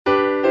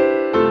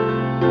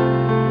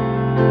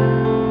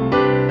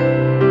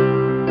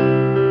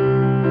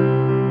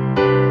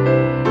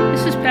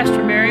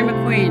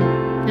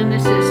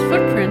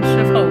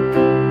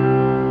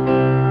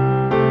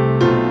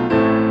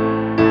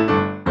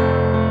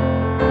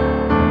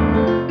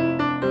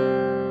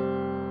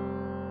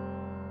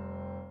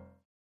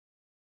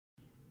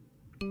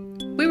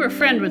were a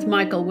friend with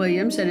Michael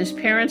Williams and his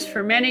parents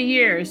for many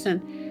years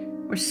and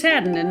were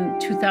saddened in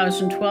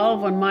 2012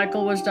 when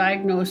Michael was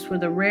diagnosed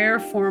with a rare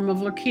form of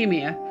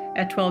leukemia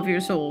at 12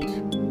 years old.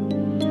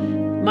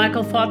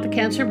 Michael fought the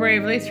cancer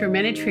bravely through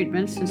many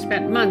treatments and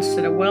spent months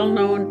at a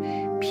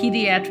well-known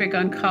pediatric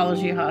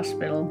oncology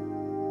hospital.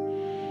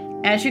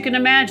 As you can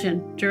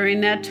imagine,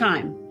 during that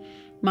time,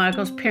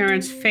 Michael's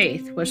parents'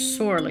 faith was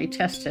sorely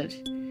tested.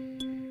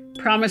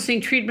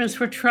 Promising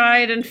treatments were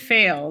tried and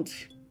failed.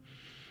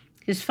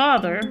 His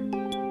father,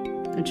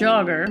 a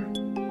jogger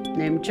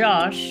named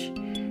Josh,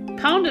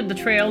 pounded the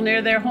trail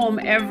near their home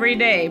every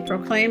day,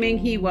 proclaiming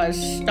he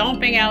was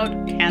stomping out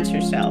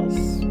cancer cells.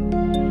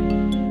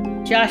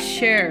 Josh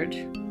shared,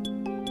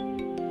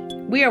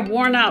 "We are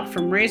worn out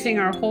from raising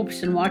our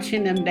hopes and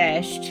watching them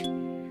dashed.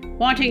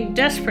 Wanting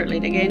desperately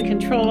to gain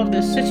control of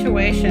this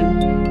situation,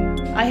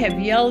 I have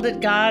yelled at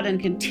God and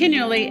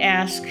continually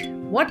asked,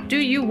 'What do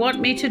you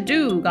want me to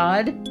do,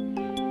 God?'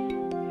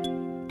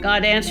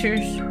 God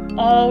answers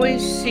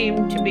always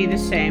seem to be the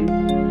same.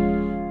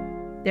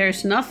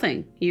 'There's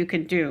nothing you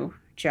can do,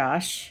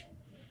 Josh.'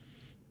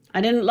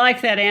 I didn't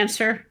like that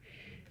answer.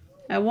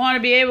 I want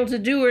to be able to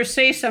do or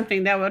say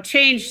something that will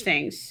change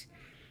things."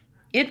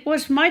 It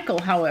was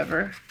Michael,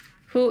 however,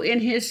 who in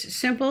his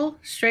simple,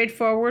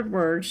 straightforward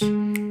words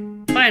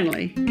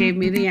finally gave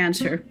me the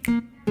answer.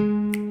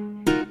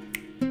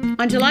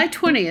 On July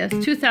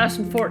 20th,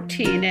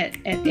 2014, at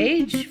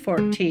age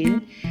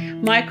 14,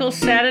 Michael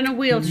sat in a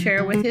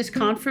wheelchair with his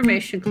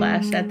confirmation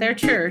class at their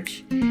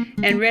church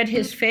and read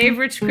his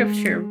favorite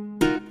scripture,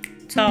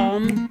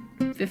 Psalm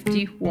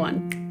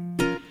 51.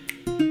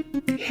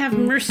 "Have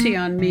mercy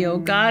on me, O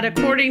God,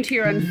 according to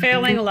your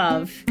unfailing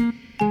love.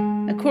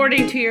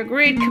 According to your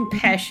great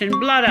compassion,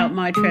 blot out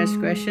my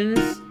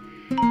transgressions.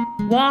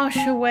 Wash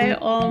away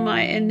all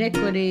my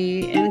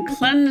iniquity and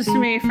cleanse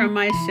me from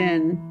my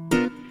sin.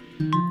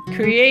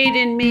 Create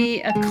in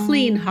me a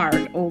clean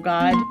heart, O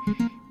God,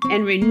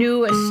 and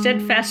renew a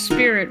steadfast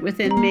spirit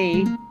within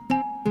me.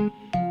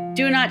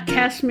 Do not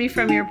cast me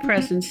from your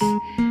presence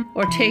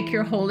or take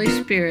your Holy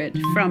Spirit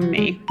from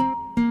me."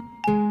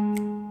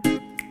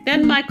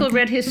 Then Michael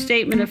read his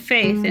statement of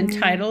faith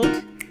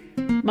entitled,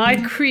 "My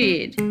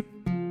Creed,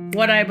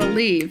 What I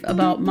Believe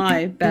About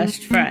My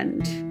Best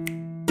Friend."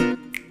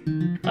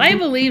 I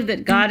believe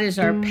that God is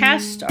our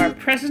past, our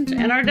present,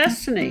 and our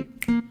destiny.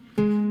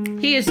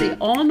 He is the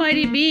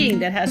almighty being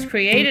that has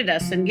created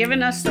us and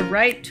given us the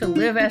right to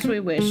live as we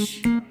wish.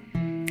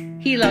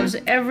 He loves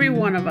every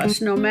one of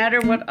us, no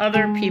matter what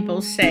other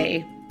people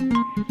say.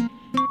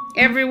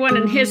 Everyone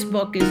in his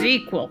book is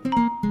equal,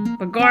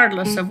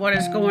 regardless of what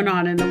is going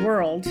on in the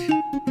world.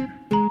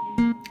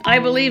 I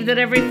believe that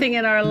everything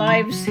in our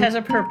lives has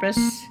a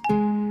purpose.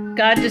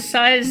 God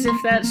decides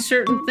if that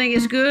certain thing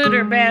is good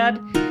or bad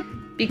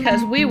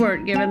because we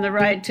weren't given the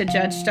right to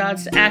judge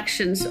God's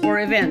actions or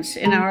events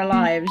in our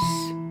lives.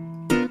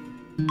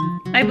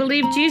 I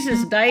believe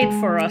Jesus died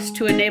for us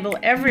to enable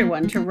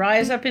everyone to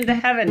rise up into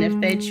heaven if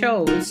they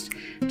chose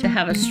to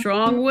have a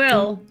strong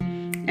will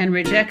and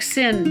reject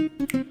sin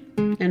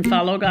and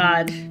follow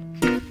God.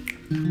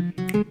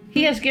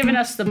 He has given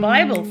us the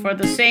Bible for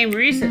the same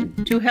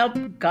reason, to help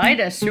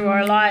guide us through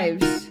our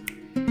lives.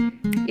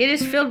 It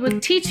is filled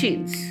with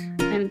teachings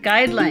and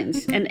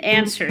guidelines and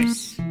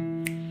answers.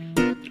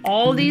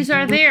 All these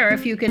are there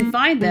if you can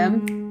find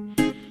them,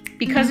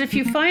 because if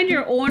you find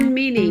your own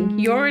meaning,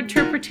 your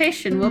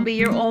interpretation will be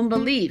your own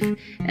belief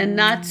and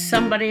not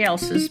somebody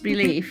else's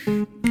belief.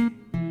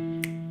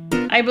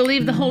 I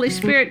believe the Holy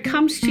Spirit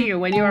comes to you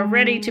when you are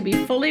ready to be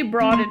fully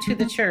brought into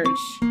the church.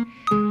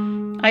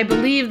 I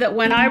believe that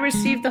when I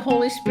receive the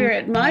Holy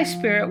Spirit, my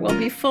spirit will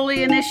be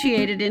fully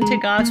initiated into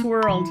God's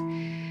world,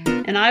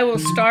 and I will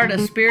start a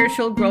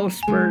spiritual growth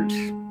spurt.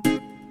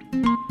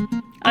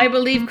 I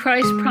believe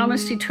Christ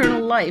promised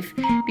eternal life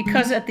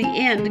because at the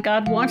end,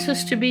 God wants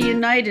us to be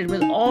united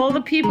with all the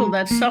people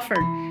that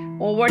suffered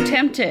or were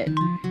tempted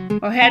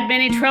or had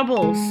many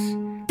troubles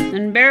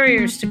and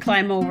barriers to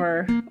climb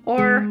over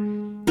or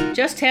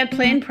just had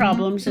plain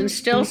problems and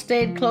still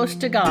stayed close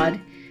to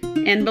God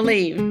and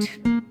believed.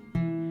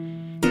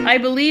 I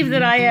believe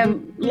that I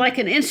am like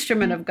an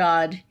instrument of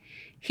God.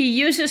 He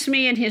uses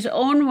me in his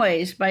own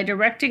ways by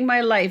directing my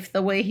life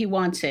the way he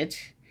wants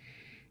it.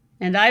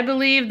 And I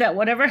believe that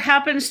whatever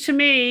happens to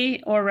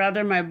me, or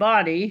rather my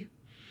body,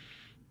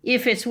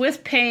 if it's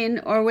with pain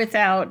or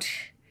without,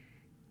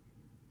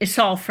 it's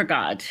all for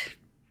God.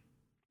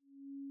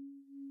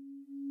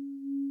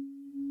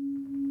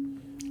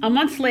 A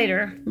month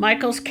later,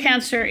 Michael's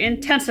cancer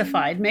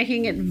intensified,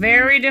 making it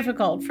very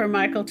difficult for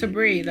Michael to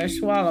breathe or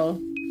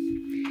swallow.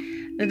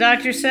 The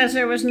doctor says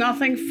there was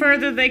nothing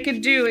further they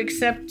could do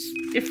except,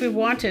 if we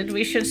wanted,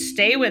 we should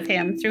stay with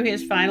him through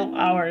his final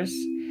hours.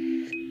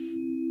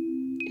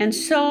 And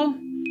so,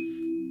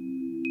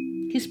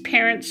 his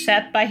parents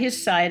sat by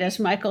his side as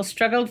Michael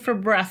struggled for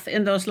breath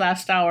in those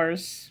last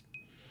hours.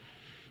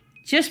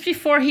 Just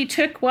before he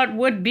took what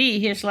would be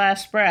his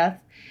last breath,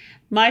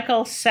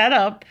 Michael sat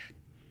up,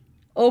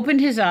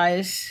 opened his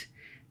eyes,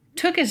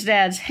 took his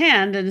dad's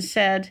hand, and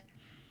said,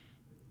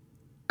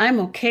 I'm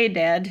okay,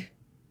 Dad.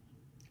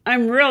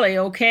 I'm really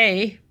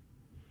okay.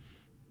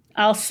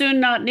 I'll soon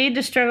not need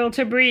to struggle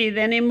to breathe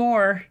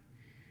anymore.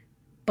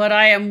 But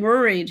I am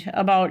worried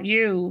about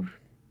you.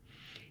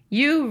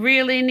 You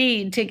really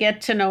need to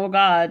get to know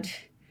God.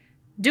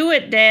 Do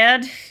it,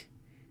 Dad.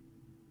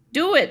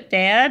 Do it,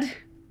 Dad.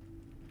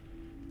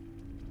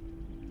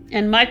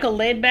 And Michael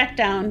laid back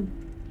down,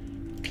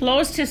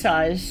 closed his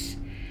eyes,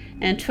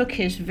 and took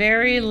his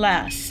very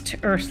last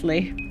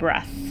earthly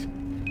breath.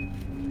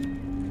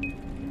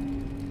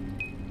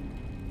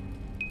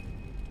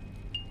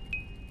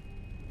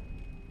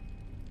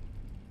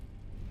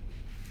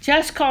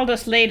 Josh called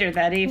us later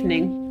that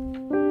evening.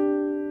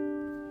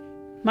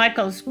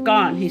 Michael's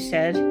gone, he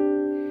said.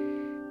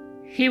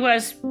 He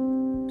was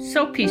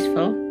so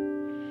peaceful.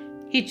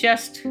 He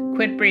just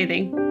quit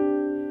breathing.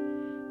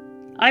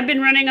 I've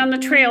been running on the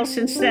trail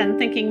since then,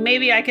 thinking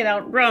maybe I could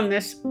outrun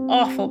this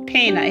awful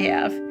pain I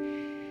have.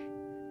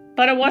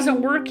 But it wasn't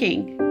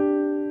working.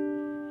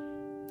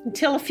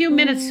 Until a few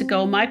minutes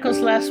ago, Michael's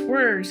last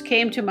words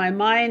came to my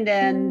mind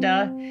and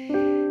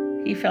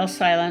he fell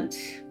silent.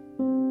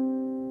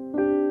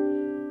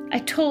 I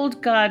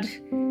told God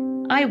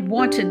I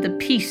wanted the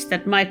peace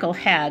that Michael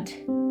had.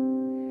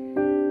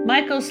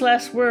 Michael's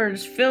last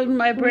words filled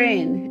my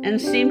brain and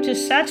seemed to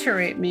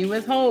saturate me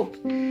with hope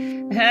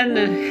I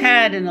hadn't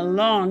had in a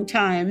long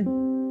time.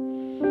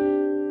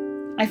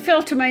 I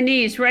fell to my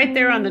knees right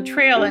there on the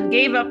trail and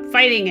gave up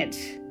fighting it.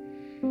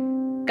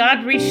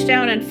 God reached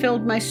down and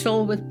filled my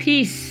soul with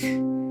peace.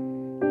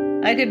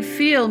 I could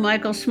feel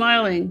Michael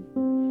smiling.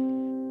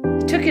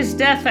 It took his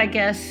death, I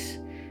guess,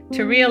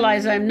 to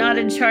realize I'm not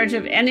in charge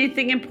of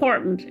anything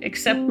important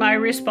except my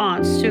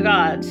response to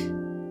God.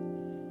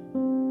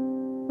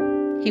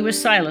 He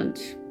was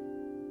silent,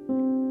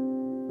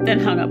 then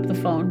hung up the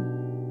phone.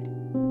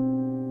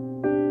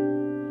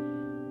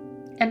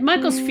 At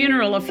Michael's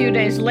funeral a few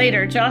days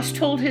later, Josh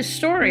told his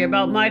story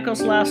about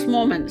Michael's last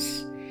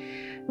moments.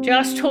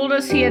 Josh told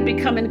us he had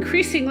become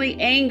increasingly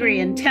angry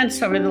and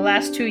tense over the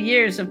last 2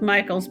 years of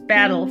Michael's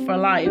battle for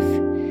life.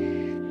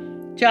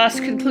 Josh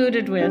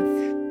concluded with,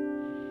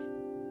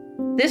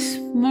 "This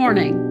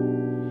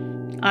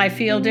morning, I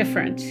feel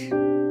different,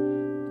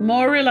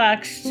 more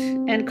relaxed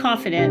and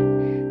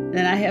confident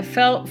than I have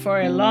felt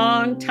for a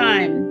long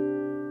time.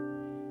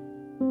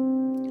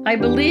 I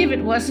believe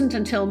it wasn't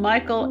until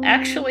Michael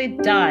actually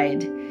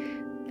died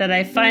that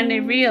I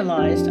finally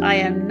realized I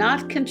am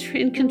not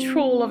in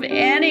control of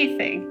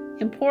anything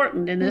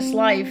important in this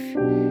life,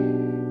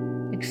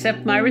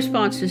 except my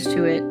responses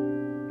to it.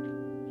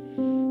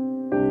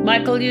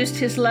 Michael used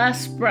his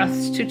last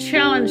breaths to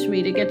challenge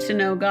me to get to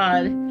know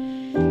God.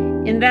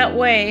 In that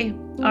way,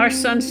 our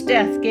son's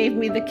death gave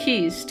me the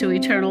keys to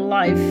eternal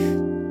life.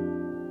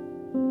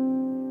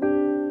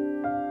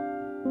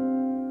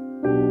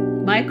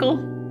 Michael,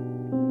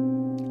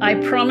 I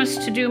promise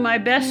to do my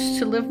best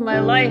to live my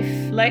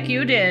life like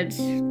you did,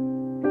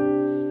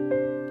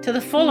 to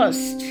the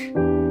fullest,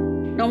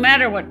 no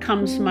matter what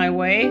comes my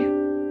way.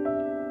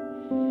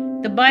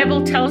 The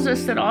Bible tells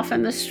us that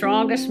often the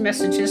strongest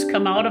messages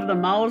come out of the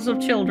mouths of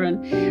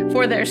children,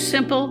 for their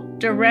simple,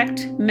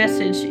 direct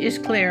message is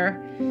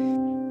clear.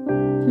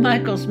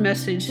 Michael's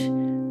message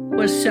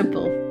was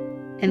simple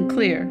and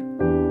clear.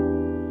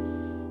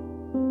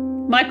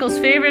 Michael's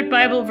favorite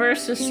Bible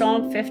verse is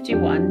Psalm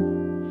 51.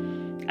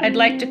 I'd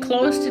like to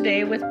close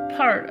today with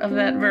part of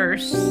that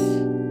verse.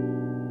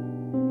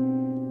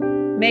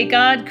 May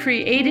God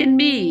create in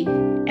me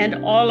and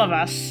all of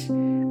us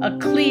a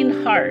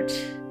clean heart,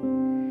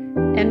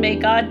 and may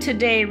God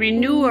today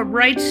renew a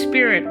right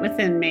spirit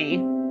within me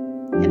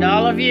and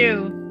all of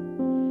you.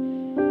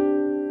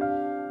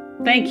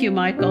 Thank you,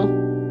 Michael.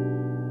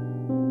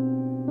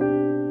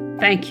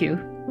 Thank you.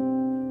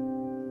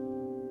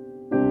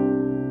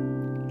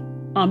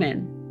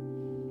 Amen.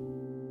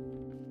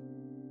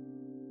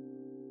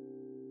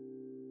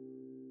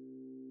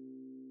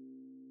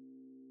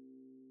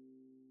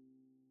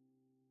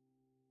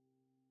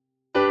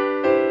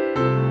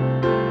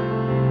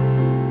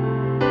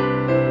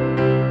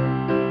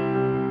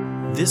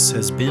 This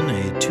has been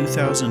a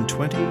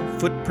 2020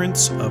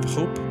 Footprints of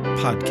Hope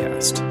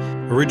podcast.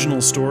 Original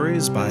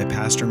stories by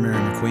Pastor Mary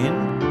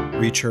McQueen.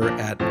 Reach her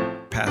at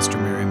Pastor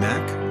Mary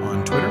Mac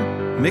on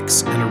Twitter.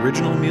 Mix and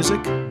original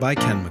music by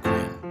Ken McQueen.